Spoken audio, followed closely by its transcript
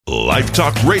Life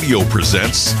Talk Radio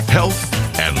presents Health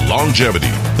and Longevity,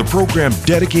 the program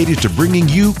dedicated to bringing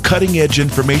you cutting-edge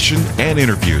information and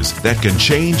interviews that can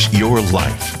change your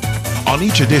life. On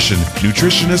each edition,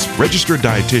 nutritionist, registered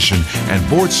dietitian, and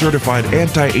board-certified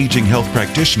anti-aging health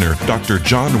practitioner, Dr.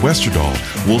 John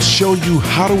Westerdahl, will show you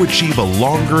how to achieve a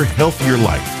longer, healthier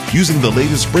life using the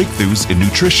latest breakthroughs in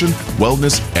nutrition,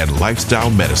 wellness, and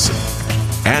lifestyle medicine.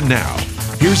 And now,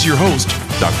 here's your host,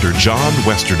 Dr. John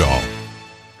Westerdahl.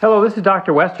 Hello, this is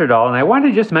Dr. Westerdahl, and I want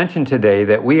to just mention today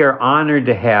that we are honored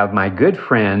to have my good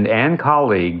friend and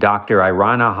colleague, Dr.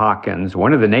 Irana Hawkins,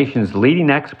 one of the nation's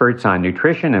leading experts on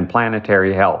nutrition and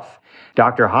planetary health.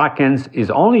 Dr. Hawkins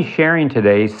is only sharing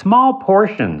today a small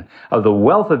portion of the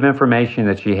wealth of information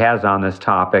that she has on this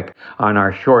topic on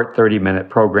our short 30-minute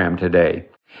program today.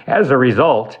 As a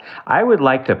result, I would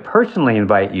like to personally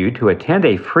invite you to attend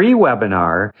a free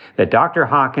webinar that Dr.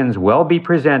 Hawkins will be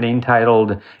presenting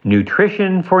titled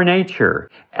Nutrition for Nature,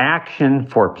 Action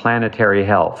for Planetary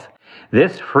Health.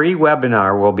 This free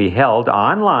webinar will be held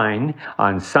online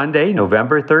on Sunday,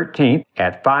 November 13th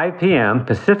at 5 p.m.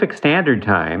 Pacific Standard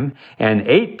Time and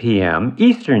 8 p.m.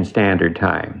 Eastern Standard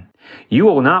Time. You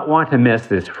will not want to miss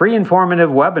this free informative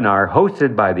webinar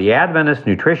hosted by the Adventist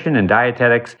Nutrition and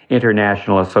Dietetics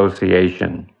International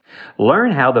Association.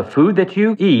 Learn how the food that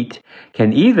you eat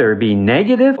can either be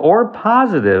negative or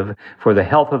positive for the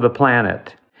health of the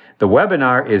planet. The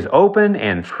webinar is open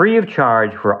and free of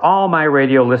charge for all my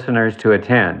radio listeners to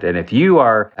attend. And if you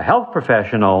are a health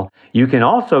professional, you can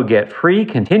also get free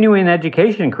continuing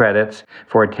education credits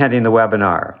for attending the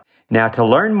webinar. Now, to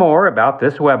learn more about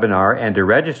this webinar and to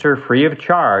register free of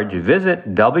charge,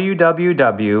 visit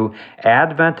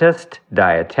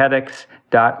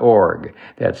www.adventistdietetics.org.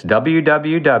 That's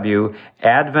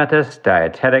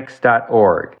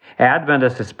www.adventistdietetics.org.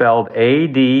 Adventist is spelled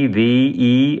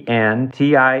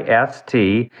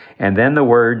A-D-V-E-N-T-I-S-T, and then the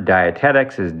word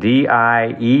dietetics is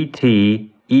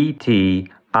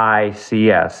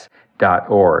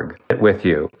D-I-E-T-E-T-I-C-S.org. With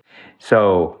you.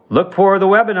 So look for the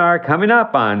webinar coming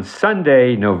up on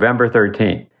Sunday, November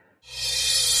 13th.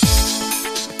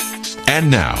 And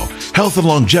now, Health and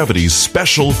Longevity's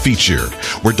special feature,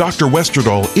 where Dr.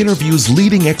 Westerdahl interviews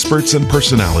leading experts and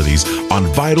personalities on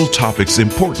vital topics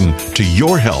important to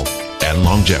your health and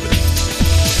longevity.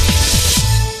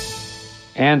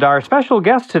 And our special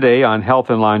guest today on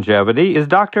Health and Longevity is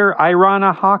Dr.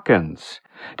 Irana Hawkins.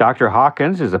 Dr.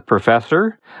 Hawkins is a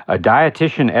professor, a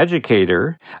dietitian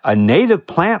educator, a native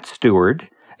plant steward,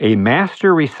 a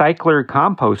master recycler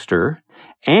composter,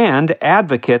 and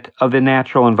advocate of the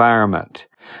natural environment.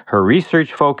 Her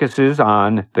research focuses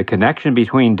on the connection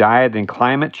between diet and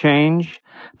climate change,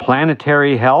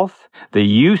 planetary health, the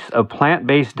use of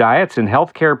plant-based diets in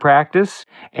healthcare practice,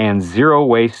 and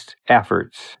zero-waste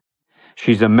efforts.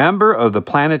 She's a member of the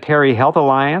Planetary Health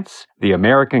Alliance, the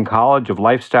American College of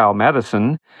Lifestyle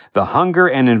Medicine, the Hunger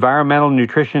and Environmental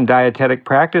Nutrition Dietetic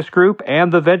Practice Group,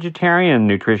 and the Vegetarian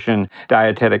Nutrition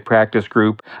Dietetic Practice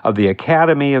Group of the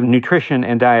Academy of Nutrition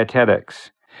and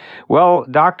Dietetics. Well,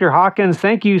 Dr. Hawkins,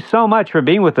 thank you so much for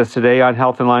being with us today on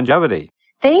Health and Longevity.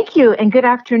 Thank you, and good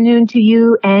afternoon to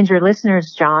you and your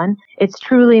listeners, John. It's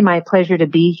truly my pleasure to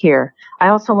be here. I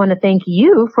also want to thank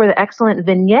you for the excellent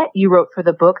vignette you wrote for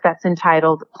the book that's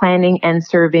entitled Planning and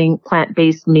Serving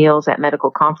Plant-Based Meals at Medical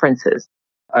Conferences.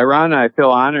 Irana, I feel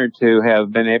honored to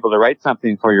have been able to write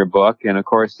something for your book. And of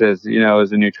course, as you know,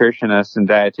 as a nutritionist and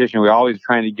dietitian, we're always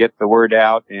trying to get the word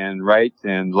out and write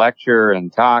and lecture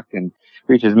and talk and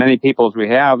reach as many people as we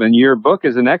have. And your book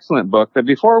is an excellent book. But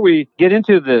before we get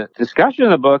into the discussion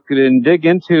of the book and dig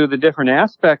into the different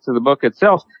aspects of the book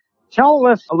itself, tell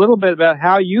us a little bit about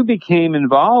how you became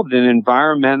involved in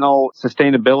environmental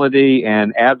sustainability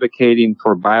and advocating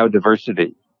for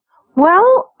biodiversity.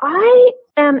 Well, I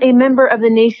am a member of the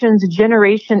nation's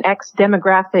Generation X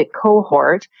demographic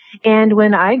cohort. And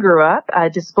when I grew up,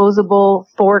 disposable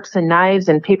forks and knives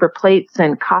and paper plates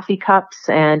and coffee cups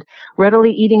and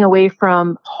readily eating away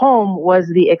from home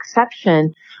was the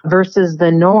exception versus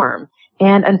the norm.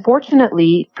 And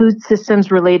unfortunately, food systems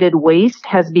related waste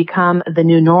has become the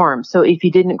new norm. So if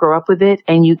you didn't grow up with it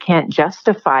and you can't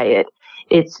justify it,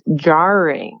 it's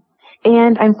jarring.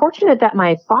 And I'm fortunate that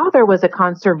my father was a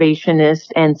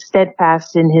conservationist and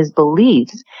steadfast in his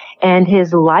beliefs, and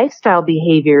his lifestyle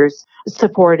behaviors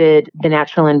supported the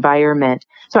natural environment.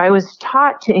 So I was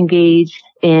taught to engage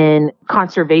in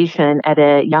conservation at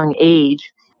a young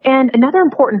age. And another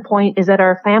important point is that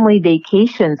our family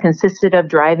vacations consisted of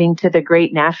driving to the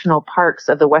great national parks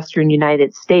of the Western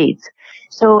United States.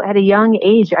 So at a young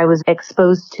age, I was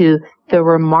exposed to the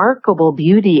remarkable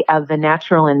beauty of the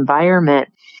natural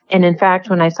environment. And in fact,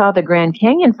 when I saw the Grand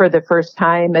Canyon for the first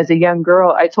time as a young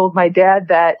girl, I told my dad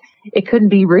that it couldn't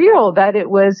be real, that it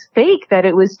was fake, that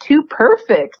it was too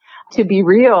perfect to be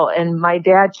real. And my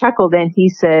dad chuckled and he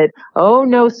said, "Oh,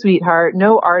 no, sweetheart,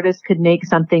 no artist could make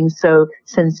something so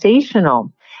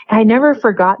sensational." I never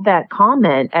forgot that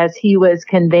comment as he was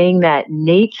conveying that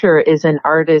nature is an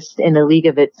artist in a league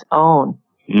of its own.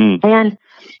 And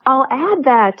I'll add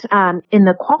that in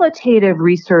the qualitative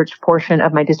research portion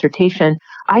of my dissertation,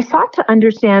 I sought to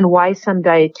understand why some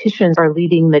dietitians are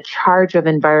leading the charge of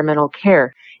environmental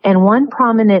care. And one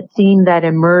prominent theme that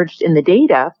emerged in the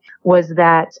data was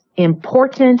that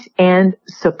important and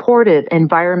supportive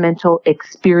environmental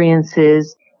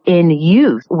experiences in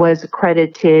youth was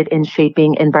credited in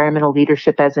shaping environmental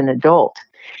leadership as an adult.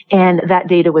 And that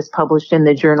data was published in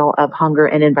the Journal of Hunger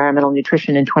and Environmental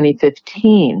Nutrition in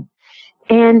 2015.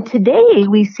 And today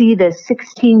we see the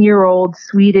 16-year-old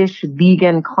Swedish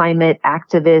vegan climate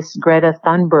activist Greta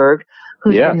Thunberg,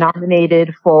 who's been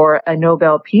nominated for a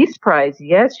Nobel Peace Prize.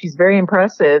 Yes, she's very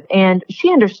impressive. And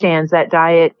she understands that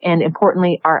diet and,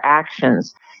 importantly, our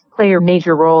actions play a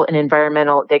major role in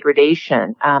environmental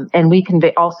degradation. And we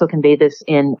also convey this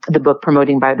in the book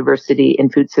Promoting Biodiversity in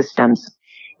Food Systems.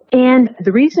 And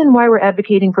the reason why we're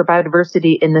advocating for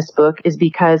biodiversity in this book is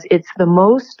because it's the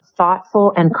most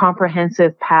thoughtful and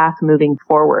comprehensive path moving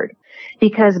forward.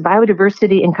 Because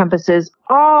biodiversity encompasses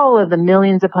all of the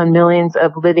millions upon millions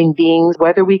of living beings,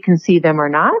 whether we can see them or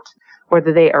not,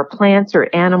 whether they are plants or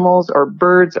animals or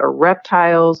birds or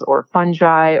reptiles or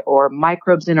fungi or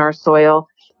microbes in our soil,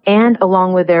 and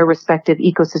along with their respective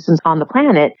ecosystems on the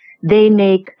planet, they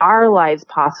make our lives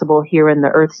possible here in the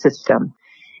Earth system.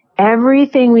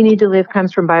 Everything we need to live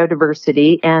comes from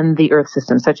biodiversity and the Earth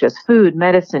system, such as food,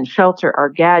 medicine, shelter, our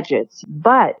gadgets.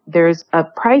 But there's a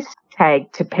price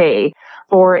tag to pay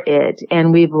for it,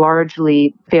 and we've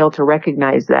largely failed to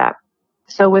recognize that.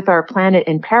 So with our planet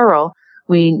in peril,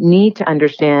 we need to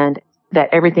understand that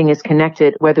everything is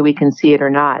connected, whether we can see it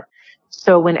or not.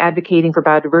 So when advocating for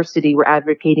biodiversity, we're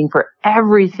advocating for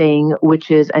everything, which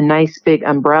is a nice big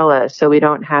umbrella, so we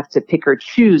don't have to pick or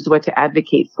choose what to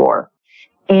advocate for.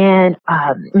 And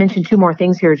mention two more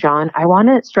things here, John. I want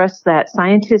to stress that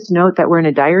scientists note that we're in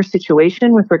a dire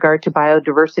situation with regard to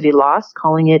biodiversity loss,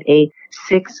 calling it a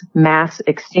sixth mass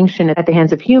extinction at the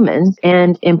hands of humans.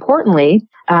 And importantly,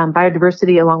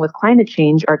 biodiversity along with climate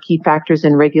change are key factors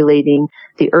in regulating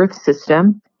the Earth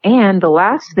system. And the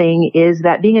last thing is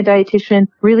that being a dietitian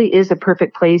really is a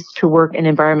perfect place to work in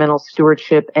environmental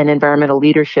stewardship and environmental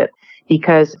leadership,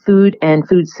 because food and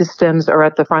food systems are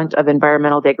at the front of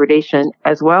environmental degradation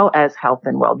as well as health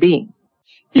and well-being.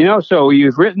 You know, so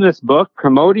you've written this book,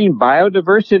 Promoting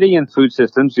Biodiversity in Food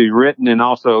Systems. You've written and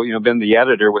also, been the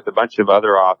editor with a bunch of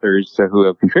other authors who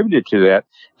have contributed to that.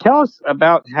 Tell us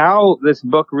about how this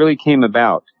book really came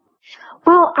about.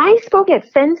 Well, I spoke at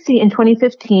FNCE in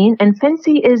 2015, and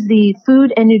FNCE is the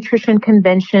Food and Nutrition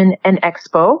Convention and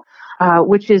Expo,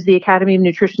 which is the Academy of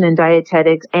Nutrition and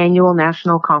Dietetics annual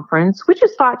national conference, which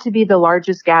is thought to be the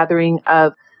largest gathering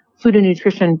of food and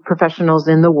nutrition professionals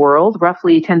in the world,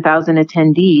 roughly 10,000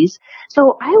 attendees.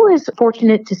 So I was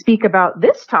fortunate to speak about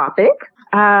this topic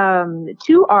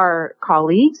to our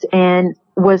colleagues, and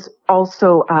was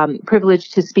also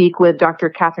privileged to speak with Dr.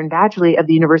 Catherine Badgley of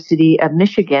the University of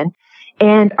Michigan.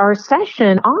 And our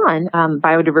session on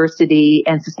biodiversity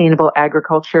and sustainable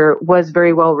agriculture was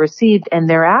very well received. And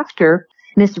thereafter,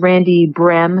 Ms. Randy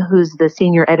Brem, who's the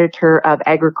senior editor of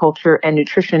agriculture and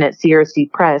nutrition at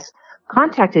CRC Press,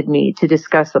 contacted me to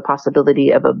discuss the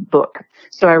possibility of a book.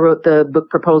 So I wrote the book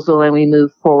proposal and we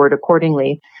moved forward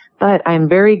accordingly. But I'm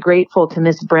very grateful to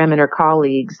Ms. Brem and her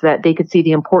colleagues that they could see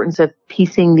the importance of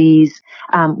piecing these,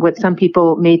 what some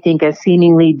people may think as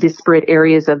seemingly disparate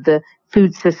areas of the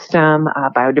food system,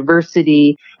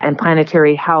 biodiversity, and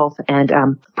planetary health, and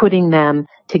putting them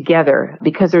together,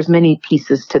 because there's many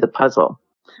pieces to the puzzle.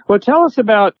 Well, tell us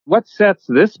about what sets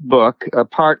this book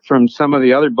apart from some of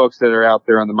the other books that are out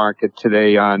there on the market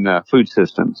today on food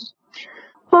systems.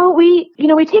 Well, we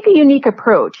take a unique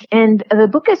approach, and the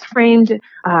book is framed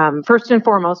first and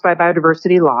foremost by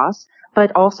biodiversity loss,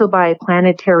 but also by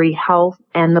planetary health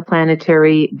and the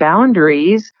planetary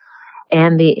boundaries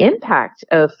and the impact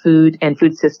of food and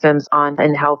food systems on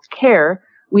and health care.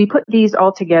 We put these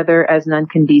all together as none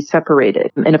can be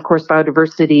separated. And of course,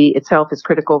 biodiversity itself is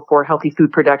critical for healthy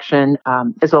food production,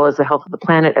 as well as the health of the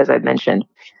planet, as I've mentioned.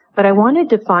 But I want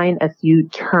to define a few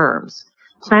terms.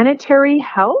 Planetary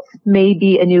health may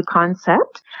be a new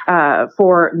concept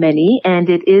for many, and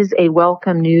it is a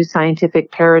welcome new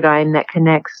scientific paradigm that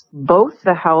connects both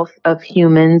the health of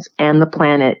humans and the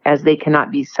planet, as they cannot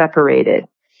be separated.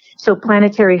 So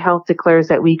planetary health declares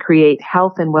that we create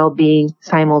health and well-being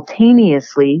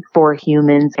simultaneously for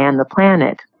humans and the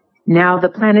planet. Now, the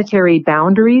planetary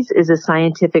boundaries is a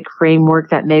scientific framework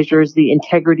that measures the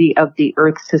integrity of the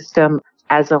Earth system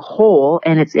as a whole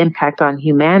and its impact on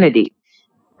humanity.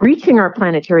 Reaching our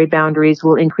planetary boundaries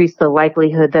will increase the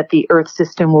likelihood that the Earth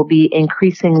system will be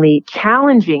increasingly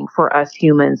challenging for us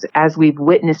humans, as we've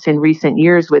witnessed in recent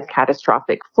years with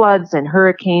catastrophic floods and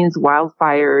hurricanes,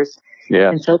 wildfires,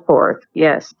 and so forth.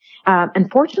 Yes.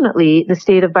 Unfortunately, the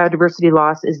state of biodiversity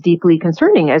loss is deeply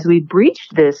concerning as we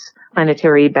breached this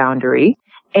planetary boundary.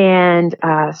 And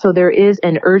so there is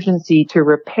an urgency to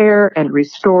repair and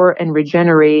restore and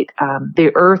regenerate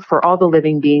the Earth for all the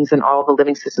living beings and all the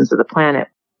living systems of the planet.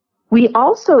 We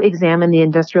also examine the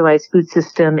industrialized food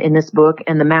system in this book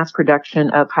and the mass production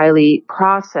of highly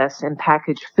processed and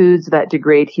packaged foods that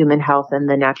degrade human health and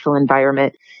the natural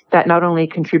environment, that not only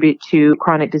contribute to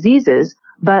chronic diseases,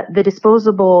 but the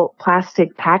disposable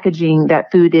plastic packaging that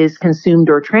food is consumed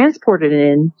or transported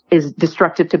in is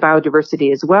destructive to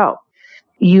biodiversity as well.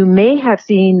 You may have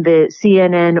seen the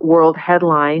CNN World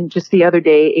headline just the other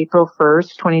day, April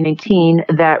 1st, 2019,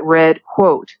 that read,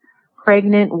 quote,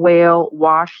 "Pregnant whale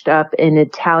washed up in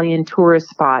Italian tourist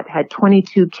spot had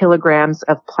 22 kilograms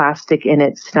of plastic in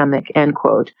its stomach," end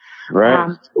quote.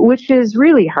 Right. Which is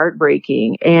really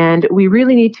heartbreaking. And we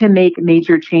really need to make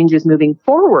major changes moving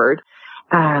forward,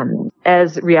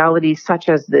 as realities such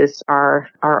as this are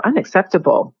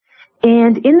unacceptable.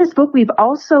 And in this book, we've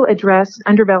also addressed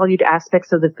undervalued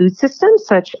aspects of the food system,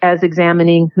 such as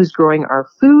examining who's growing our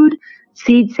food,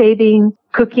 seed saving,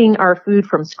 cooking our food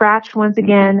from scratch once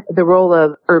again, the role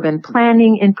of urban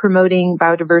planning in promoting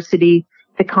biodiversity,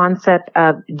 the concept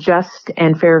of just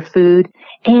and fair food,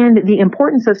 and the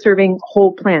importance of serving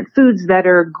whole plant foods that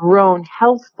are grown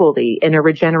healthfully in a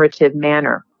regenerative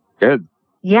manner. Good.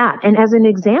 Yeah, and as an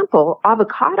example,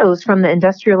 avocados from the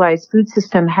industrialized food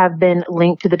system have been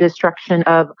linked to the destruction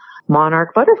of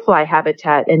monarch butterfly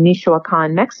habitat in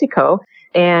Michoacan, Mexico.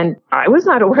 And I was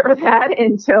not aware of that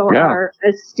until our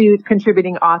astute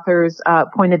contributing authors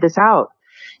pointed this out.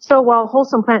 So while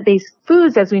wholesome plant-based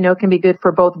foods, as we know, can be good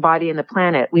for both body and the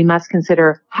planet, we must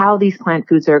consider how these plant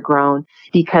foods are grown,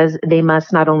 because they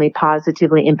must not only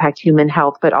positively impact human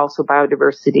health, but also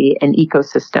biodiversity and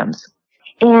ecosystems.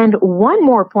 And one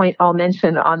more point I'll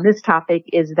mention on this topic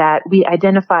is that we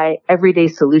identify everyday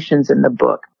solutions in the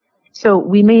book. So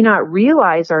we may not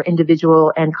realize our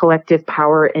individual and collective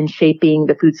power in shaping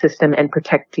the food system and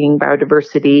protecting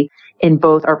biodiversity in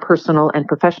both our personal and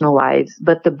professional lives,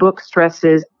 but the book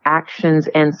stresses actions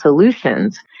and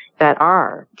solutions that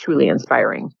are truly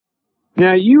inspiring.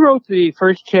 Now, you wrote the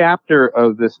first chapter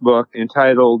of this book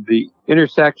entitled The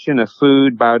Intersection of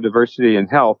Food, Biodiversity, and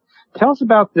Health. Tell us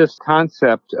about this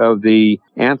concept of the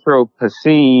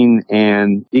Anthropocene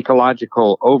and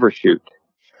ecological overshoot.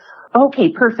 Okay,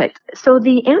 perfect. So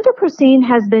the Anthropocene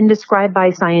has been described by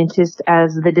scientists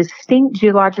as the distinct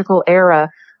geological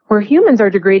era where humans are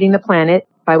degrading the planet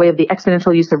by way of the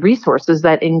exponential use of resources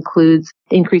that includes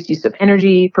increased use of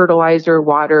energy, fertilizer,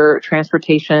 water,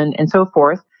 transportation, and so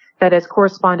forth, that has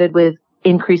corresponded with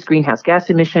increased greenhouse gas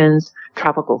emissions,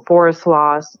 tropical forest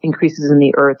loss, increases in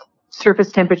the Earth's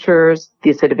surface temperatures,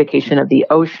 the acidification of the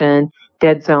ocean,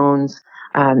 dead zones,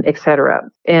 etc.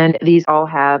 And these all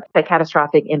have a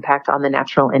catastrophic impact on the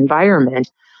natural environment.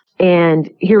 And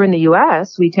here in the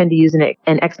U.S., we tend to use an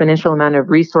exponential amount of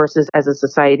resources as a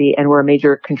society, and we're a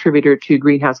major contributor to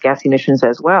greenhouse gas emissions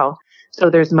as well. So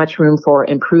there's much room for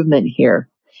improvement here.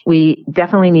 We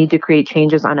definitely need to create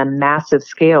changes on a massive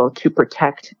scale to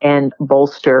protect and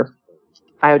bolster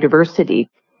biodiversity.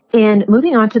 And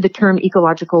moving on to the term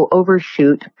ecological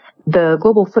overshoot, the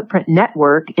Global Footprint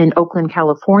Network in Oakland,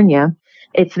 California,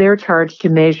 it's their charge to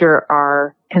measure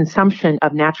our consumption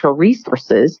of natural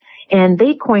resources. And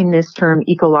they coined this term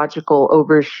ecological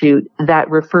overshoot that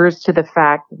refers to the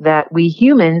fact that we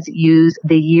humans use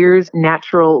the year's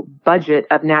natural budget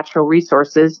of natural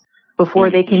resources before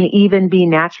they can even be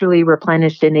naturally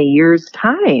replenished in a year's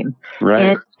time. Right.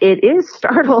 And it is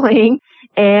startling.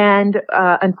 And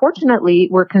unfortunately,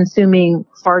 we're consuming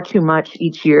far too much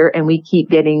each year, and we keep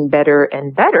getting better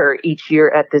and better each year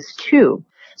at this too.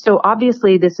 So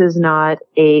obviously, this is not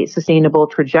a sustainable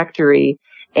trajectory.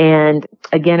 And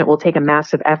again, it will take a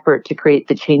massive effort to create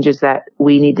the changes that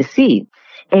we need to see.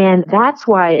 And that's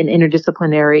why an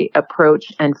interdisciplinary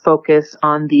approach and focus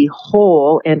on the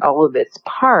whole and all of its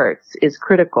parts is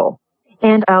critical.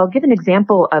 And I'll give an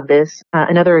example of this,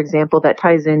 another example that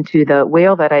ties into the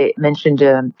whale that I mentioned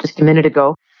just a minute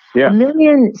ago. Yeah. 1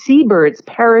 million seabirds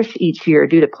perish each year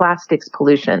due to plastics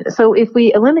pollution. So if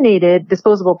we eliminated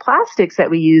disposable plastics that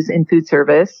we use in food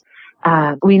service,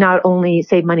 we not only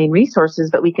save money and resources,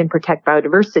 but we can protect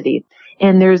biodiversity.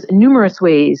 And there's numerous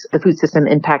ways the food system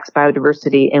impacts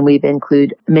biodiversity, and we've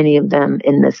included many of them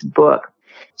in this book.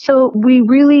 So we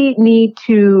really need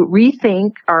to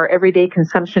rethink our everyday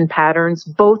consumption patterns,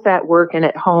 both at work and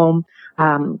at home,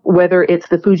 whether it's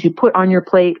the foods you put on your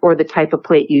plate or the type of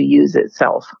plate you use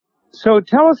itself. So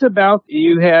tell us about,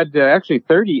 you had actually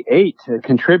 38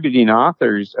 contributing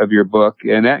authors of your book,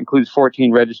 and that includes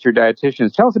 14 registered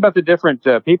dietitians. Tell us about the different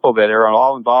people that are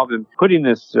all involved in putting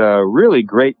this really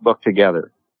great book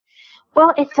together.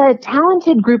 Well, it's a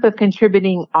talented group of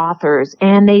contributing authors,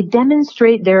 and they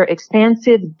demonstrate their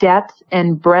expansive depth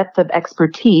and breadth of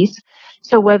expertise.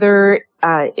 So whether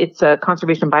it's a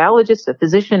conservation biologist, a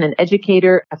physician, an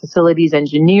educator, a facilities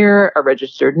engineer, a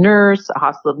registered nurse, a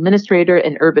hospital administrator,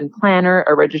 an urban planner,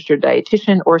 a registered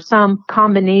dietitian, or some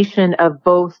combination of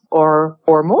both or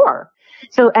more.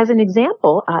 So as an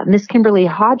example, Ms. Kimberly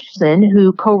Hodgson,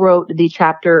 who co-wrote the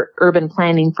chapter Urban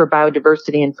Planning for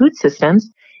Biodiversity and Food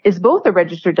Systems, is both a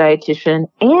registered dietitian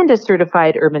and a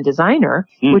certified urban designer,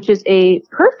 which is a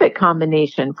perfect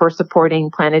combination for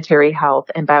supporting planetary health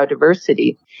and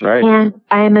biodiversity. Right. And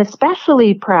I am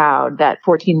especially proud that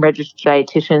 14 registered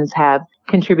dietitians have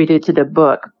contributed to the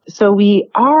book. So we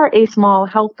are a small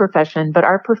health profession, but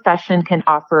our profession can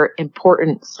offer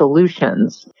important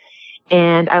solutions.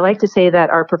 And I like to say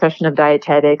that our profession of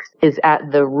dietetics is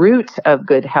at the root of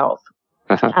good health.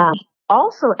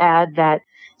 Also add that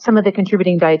some of the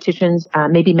contributing dietitians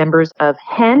may be members of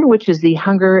HEN, which is the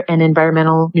Hunger and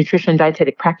Environmental Nutrition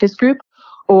Dietetic Practice Group,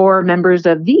 or members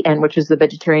of VN, which is the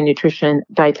Vegetarian Nutrition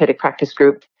Dietetic Practice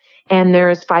Group. And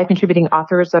there's 5 contributing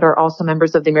authors that are also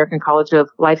members of the American College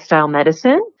of Lifestyle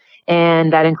Medicine,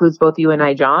 and that includes both you and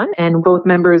I, John, and both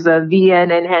members of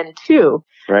VN and HEN too.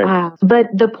 Right. But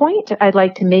the point I'd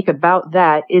like to make about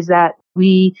that is that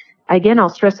again, I'll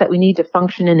stress that we need to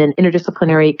function in an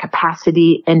interdisciplinary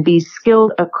capacity and be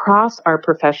skilled across our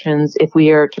professions if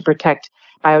we are to protect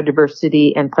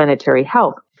biodiversity and planetary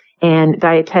health. And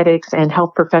dietetics and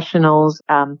health professionals,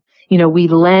 we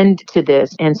lend to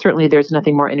this, and certainly there's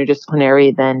nothing more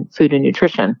interdisciplinary than food and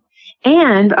nutrition.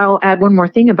 And I'll add one more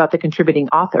thing about the contributing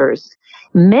authors.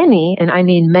 Many, and I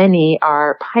mean many,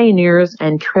 are pioneers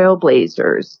and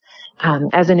trailblazers.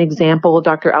 As an example,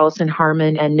 Dr. Allison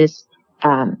Harmon and Ms.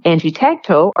 Angie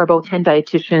Tagto are both HEN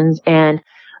dietitians and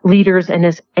leaders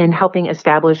in helping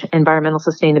establish environmental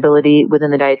sustainability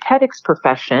within the dietetics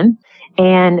profession.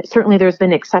 And certainly there's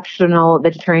been exceptional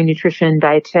vegetarian nutrition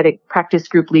dietetic practice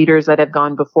group leaders that have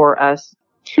gone before us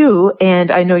too. And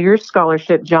I know your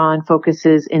scholarship, John,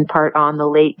 focuses in part on the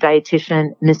late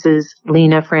dietitian, Mrs.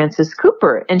 Lena Francis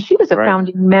Cooper. And she was a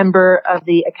founding member of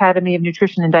the Academy of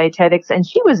Nutrition and Dietetics, and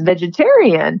she was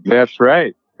vegetarian. That's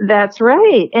right. That's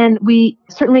right. And we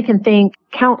certainly can thank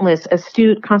countless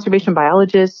astute conservation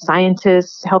biologists,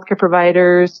 scientists, healthcare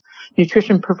providers,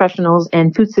 nutrition professionals,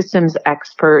 and food systems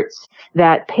experts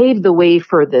that paved the way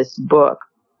for this book.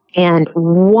 And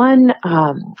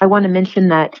I want to mention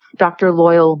that Dr.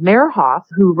 Loyal Merhoff,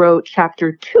 who wrote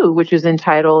chapter 2, which is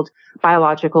entitled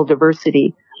Biological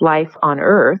Diversity, Life on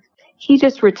Earth, he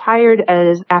just retired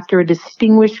after a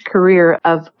distinguished career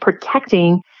of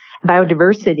protecting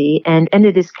biodiversity and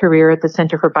ended his career at the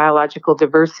Center for Biological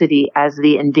Diversity as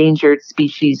the Endangered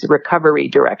Species Recovery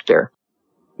Director.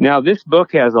 Now, this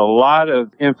book has a lot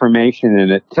of information in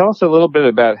it. Tell us a little bit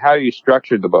about how you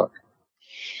structured the book.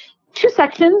 2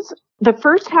 sections. The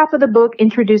first half of the book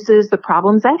introduces the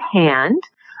problems at hand,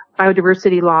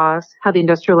 biodiversity loss, how the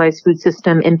industrialized food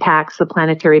system impacts the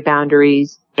planetary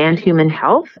boundaries and human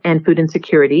health and food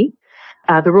insecurity.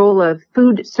 The role of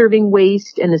food serving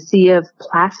waste in the sea of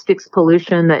plastics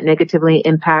pollution that negatively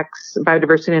impacts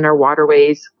biodiversity in our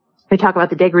waterways. We talk about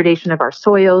the degradation of our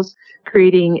soils,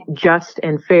 creating just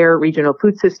and fair regional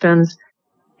food systems.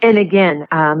 And again,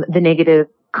 the negative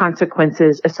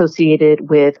consequences associated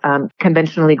with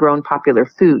conventionally grown popular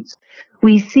foods.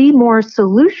 We see more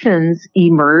solutions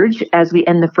emerge as we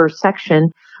end the first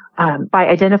section by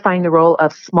identifying the role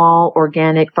of small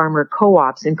organic farmer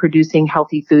co-ops in producing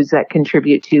healthy foods that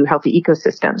contribute to healthy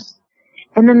ecosystems.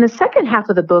 And then the second half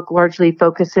of the book largely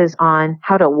focuses on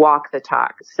how to walk the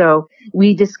talk. So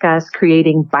we discuss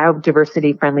creating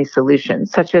biodiversity-friendly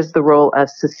solutions, such as the role of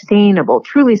sustainable,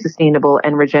 truly sustainable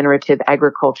and regenerative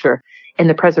agriculture in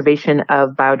the preservation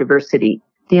of biodiversity,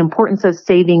 the importance of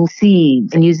saving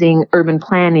seeds and using urban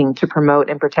planning to promote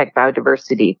and protect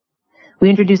biodiversity. We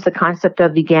introduce the concept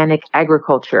of veganic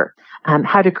agriculture,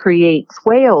 how to create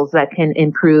swales that can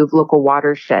improve local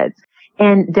watersheds,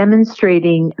 and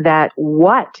demonstrating that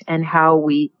what and how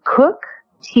we cook,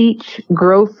 teach,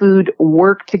 grow food,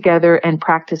 work together, and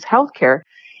practice healthcare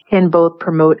can both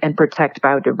promote and protect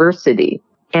biodiversity.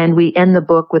 And we end the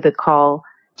book with a call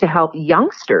to help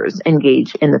youngsters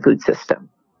engage in the food system.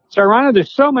 So, Irana,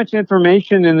 there's so much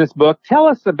information in this book. Tell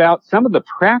us about some of the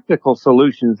practical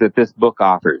solutions that this book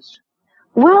offers.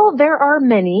 Well, there are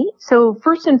many. So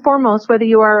first and foremost, whether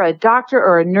you are a doctor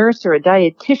or a nurse or a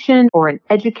dietitian or an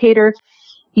educator,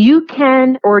 you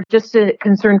can, or just a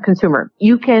concerned consumer,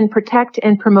 you can protect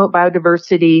and promote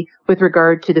biodiversity with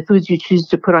regard to the foods you choose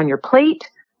to put on your plate,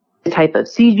 the type of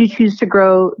seed you choose to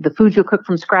grow, the food you'll cook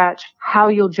from scratch, how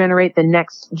you'll generate the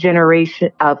next generation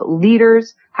of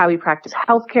leaders, how you practice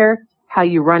healthcare, how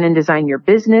you run and design your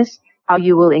business, how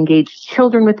you will engage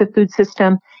children with the food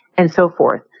system, and so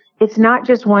forth. It's not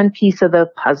just one piece of the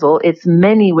puzzle, it's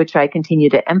many which I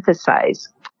continue to emphasize.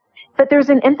 But there's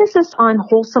an emphasis on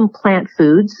wholesome plant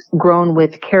foods grown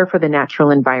with care for the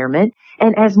natural environment.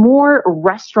 And as more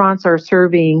restaurants are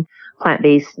serving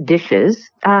plant-based dishes,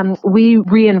 we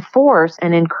reinforce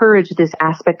and encourage this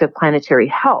aspect of planetary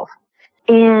health.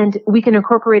 And we can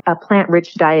incorporate a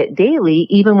plant-rich diet daily,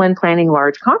 even when planning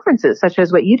large conferences, such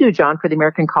as what you do, John, for the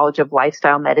American College of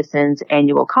Lifestyle Medicine's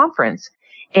annual conference.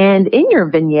 And in your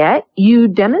vignette, you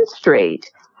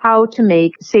demonstrate how to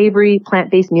make savory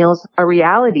plant-based meals a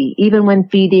reality, even when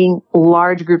feeding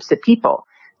large groups of people.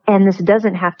 And this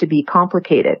doesn't have to be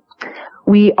complicated.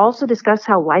 We also discuss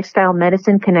how lifestyle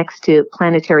medicine connects to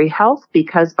planetary health,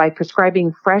 because by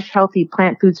prescribing fresh, healthy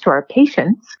plant foods to our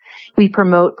patients, we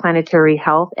promote planetary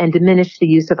health and diminish the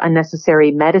use of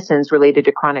unnecessary medicines related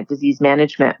to chronic disease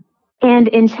management. And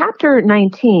in chapter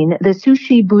 19, the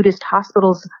Sushi Buddhist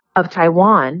Hospitals of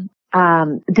Taiwan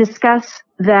discuss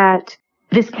that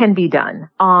this can be done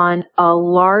on a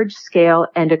large scale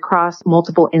and across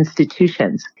multiple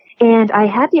institutions. And I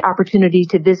had the opportunity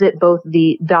to visit both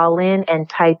the Dalian and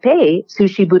Taipei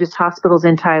Sushi Buddhist hospitals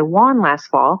in Taiwan last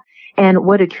fall. And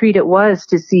what a treat it was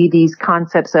to see these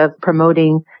concepts of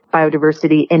promoting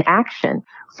biodiversity in action,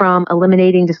 from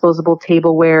eliminating disposable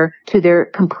tableware to their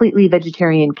completely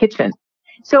vegetarian kitchen.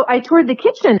 So I toured the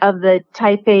kitchen of the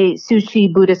Taipei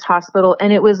Sushi Buddhist Hospital,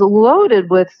 and it was loaded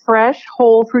with fresh,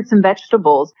 whole fruits and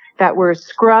vegetables that were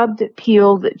scrubbed,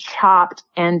 peeled, chopped,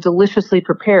 and deliciously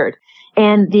prepared.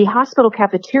 And the hospital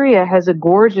cafeteria has a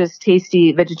gorgeous,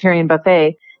 tasty vegetarian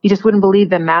buffet. You just wouldn't believe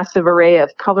the massive array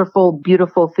of colorful,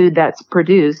 beautiful food that's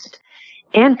produced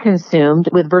and consumed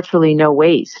with virtually no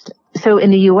waste. So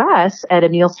in the U.S., at a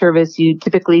meal service, you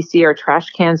typically see our trash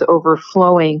cans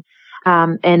overflowing.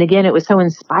 And again, it was so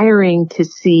inspiring to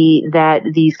see that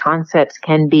these concepts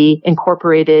can be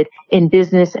incorporated in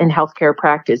business and healthcare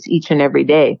practice each and every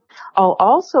day. I'll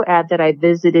also add that I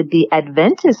visited the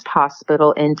Adventist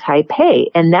Hospital in Taipei,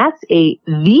 and that's a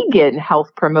vegan health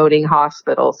promoting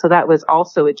hospital. So that was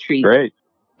also a treat. Great.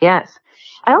 Yes.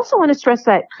 I also want to stress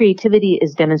that creativity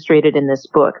is demonstrated in this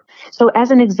book. So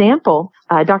as an example,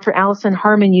 Dr. Allison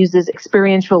Harmon uses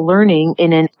experiential learning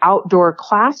in an outdoor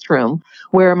classroom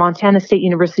where Montana State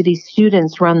University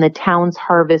students run the Town's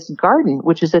Harvest Garden,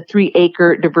 which is a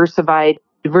 3-acre diversified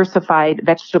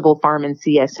vegetable farm in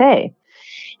CSA.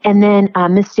 And then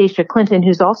Miss Stacia Clinton,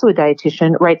 who's also a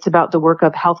dietitian, writes about the work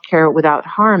of Healthcare Without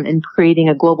Harm in creating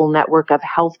a global network of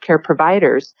healthcare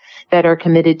providers that are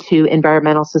committed to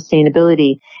environmental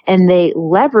sustainability. And they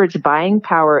leverage buying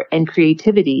power and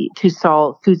creativity to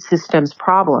solve food systems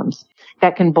problems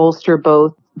that can bolster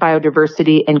both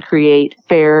biodiversity and create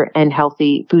fair and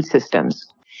healthy food systems.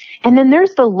 And then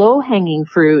there's the low-hanging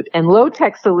fruit and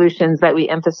low-tech solutions that we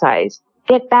emphasize.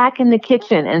 Get back in the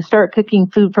kitchen and start cooking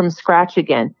food from scratch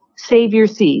again. Save your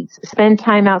seeds. Spend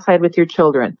time outside with your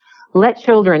children. Let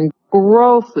children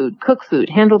grow food, cook food,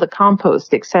 handle the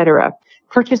compost, etc.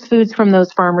 Purchase foods from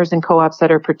those farmers and co-ops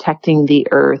that are protecting the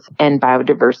earth and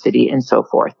biodiversity and so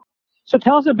forth. So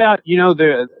tell us about,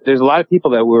 there's a lot of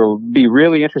people that will be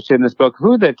really interested in this book.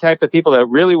 Who are the type of people that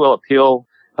really will appeal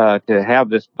to have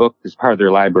this book as part of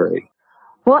their library?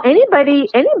 Well,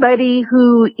 anybody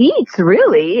who eats,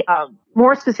 really.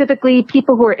 More specifically,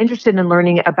 people who are interested in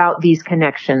learning about these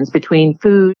connections between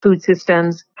food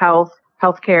systems, health,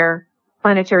 healthcare,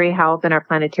 planetary health, and our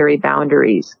planetary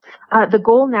boundaries. The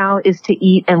goal now is to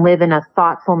eat and live in a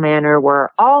thoughtful manner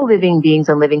where all living beings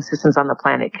and living systems on the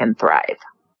planet can thrive.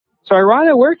 So,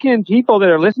 Irana, where can people that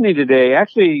are listening today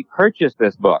actually purchase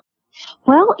this book?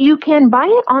 Well, you can buy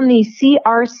it on the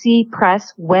CRC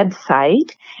Press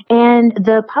website, and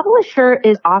the publisher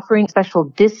is offering a special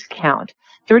discount,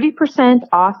 30%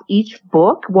 off each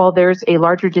book, while there's a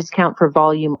larger discount for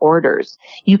volume orders.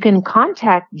 You can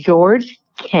contact George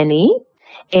Kenny,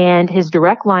 and his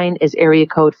direct line is area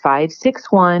code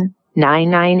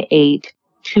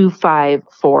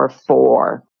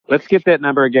 561-998-2544. Let's get that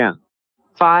number again.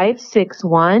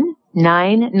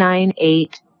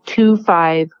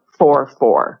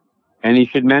 561-998-2544. And you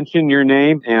should mention your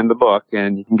name and the book,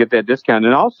 and you can get that discount.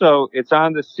 And also, it's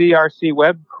on the CRC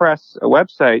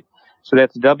website, so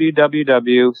that's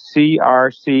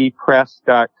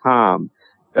www.crcpress.com,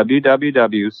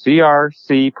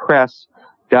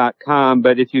 www.crcpress.com.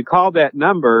 But if you call that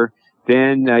number,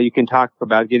 then you can talk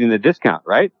about getting the discount,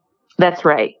 right? That's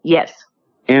right, yes.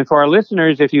 And for our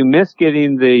listeners, if you miss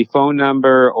getting the phone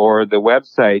number or the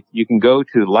website, you can go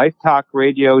to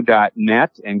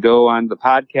lifetalkradio.net and go on the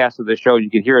podcast of the show. You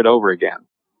can hear it over again.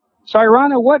 So,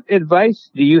 Irana, what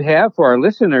advice do you have for our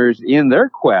listeners in their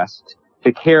quest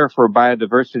to care for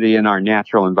biodiversity in our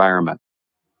natural environment?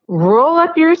 Roll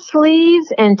up your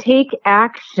sleeves and take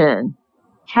action.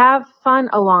 Have fun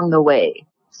along the way.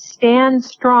 Stand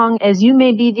strong, as you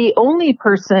may be the only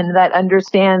person that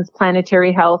understands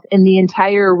planetary health in the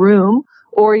entire room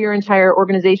or your entire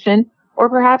organization, or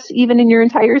perhaps even in your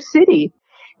entire city.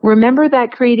 Remember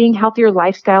that creating healthier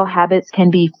lifestyle habits can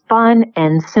be fun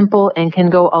and simple and can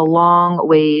go a long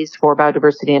ways for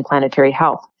biodiversity and planetary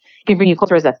health. It can bring you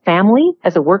closer as a family,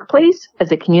 as a workplace,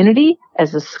 as a community,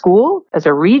 as a school, as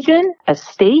a region, a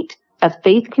state, a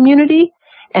faith community,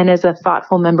 and as a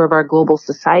thoughtful member of our global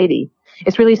society.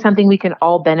 It's really something we can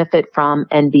all benefit from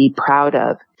and be proud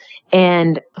of,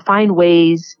 and find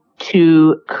ways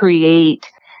to create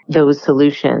those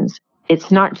solutions.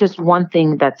 It's not just one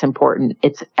thing that's important.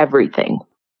 It's everything.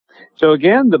 So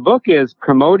again, the book is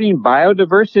Promoting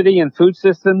Biodiversity in Food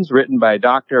Systems, written by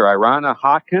Dr. Irana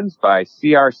Hawkins by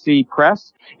CRC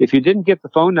Press. If you didn't get the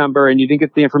phone number and you didn't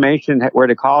get the information where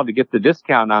to call to get the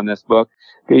discount on this book,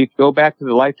 you can go back to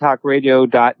the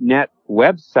lifetalkradio.net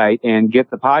website and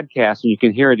get the podcast, and you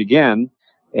can hear it again.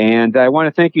 And I want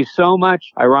to thank you so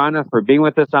much, Irana, for being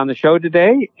with us on the show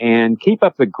today, and keep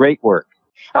up the great work.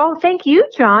 Oh, thank you,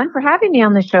 John, for having me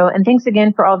on the show. And thanks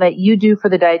again for all that you do for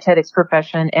the dietetics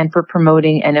profession and for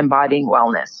promoting and embodying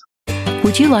wellness.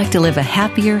 Would you like to live a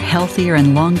happier, healthier,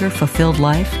 and longer fulfilled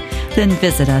life? Then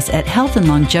visit us at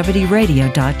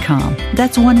healthandlongevityradio.com.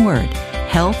 That's one word,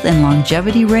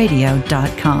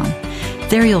 healthandlongevityradio.com.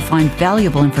 There you'll find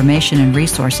valuable information and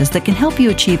resources that can help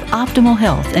you achieve optimal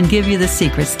health and give you the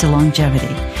secrets to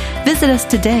longevity. Visit us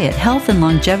today at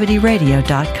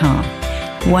healthandlongevityradio.com.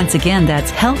 Once again, that's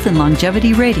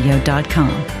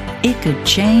healthandlongevityradio.com. It could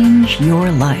change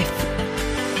your life.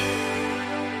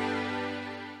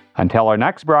 Until our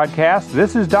next broadcast,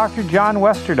 this is Dr. John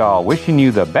Westerdahl wishing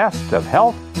you the best of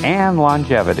health and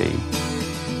longevity.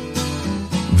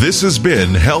 This has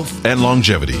been Health and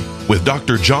Longevity with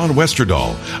Dr. John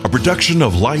Westerdahl, a production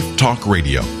of Life Talk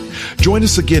Radio. Join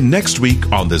us again next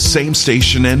week on the same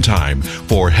station and time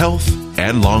for Health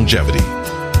and Longevity.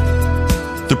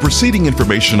 The preceding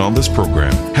information on this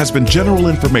program has been general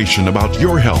information about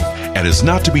your health and is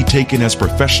not to be taken as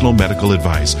professional medical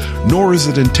advice, nor is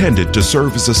it intended to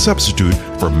serve as a substitute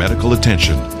for medical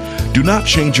attention. Do not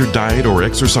change your diet or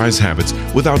exercise habits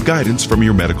without guidance from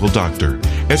your medical doctor,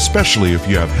 especially if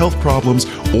you have health problems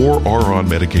or are on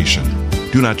medication.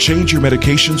 Do not change your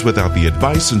medications without the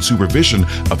advice and supervision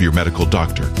of your medical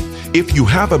doctor. If you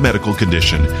have a medical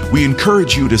condition, we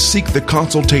encourage you to seek the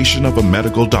consultation of a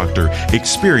medical doctor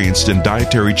experienced in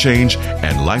dietary change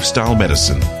and lifestyle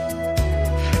medicine.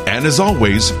 And as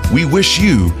always, we wish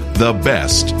you the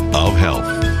best of health.